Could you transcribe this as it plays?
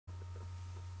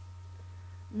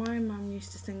My mum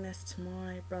used to sing this to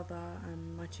my brother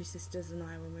and my two sisters and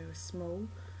I when we were small,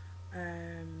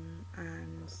 and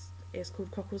it's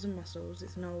called Cockles and Mussels.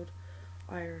 It's an old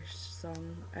Irish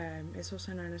song. It's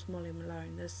also known as Molly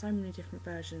Malone. There's so many different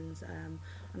versions.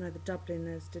 I know the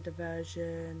Dubliners did a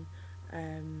version,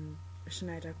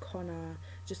 Sinead O'Connor,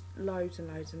 just loads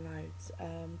and loads and loads.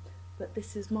 But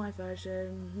this is my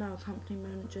version, no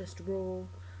accompaniment, just raw.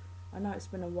 I know it's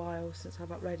been a while since I've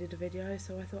uploaded a video,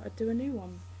 so I thought I'd do a new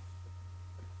one.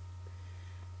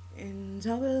 In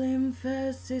Dublin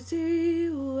fair city,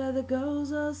 where the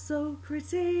girls are so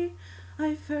pretty,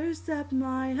 I first set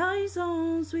my eyes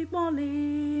on sweet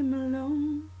Molly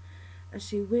Malone, as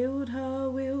she wheeled her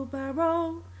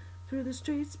wheelbarrow through the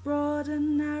streets broad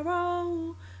and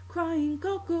narrow, crying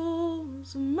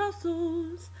cockles and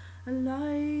mussels,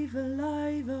 alive,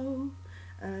 alive, oh,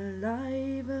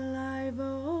 alive, alive,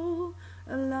 oh,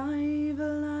 alive,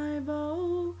 alive,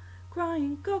 oh,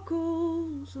 crying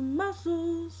cockles and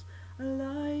mussels,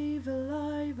 alive,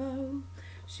 alive, oh.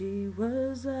 She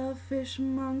was a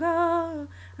fishmonger,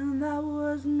 and that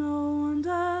was no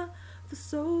wonder, for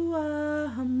so were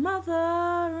her mother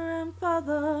and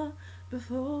father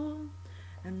before,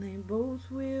 and they both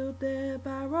wheeled their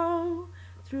barrow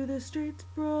through the streets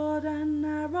broad and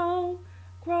narrow,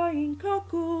 crying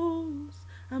cockles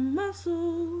and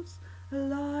mussels,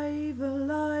 alive,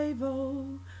 alive,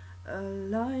 oh,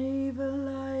 alive,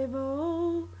 alive,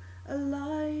 oh,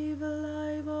 alive,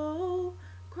 alive, oh,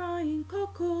 crying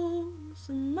cockles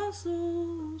and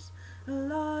mussels,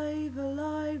 alive,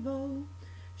 alive, oh.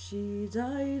 She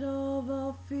died of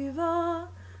a fever,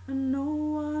 and no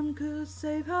one could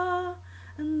save her,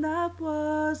 and that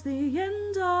was the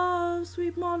end of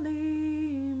sweet Molly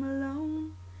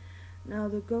Malone. Now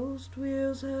the ghost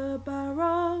wheels her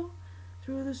barrow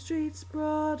through the streets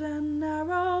broad and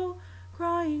narrow,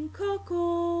 crying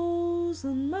cockles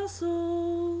and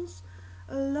mussels,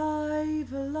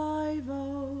 alive, alive.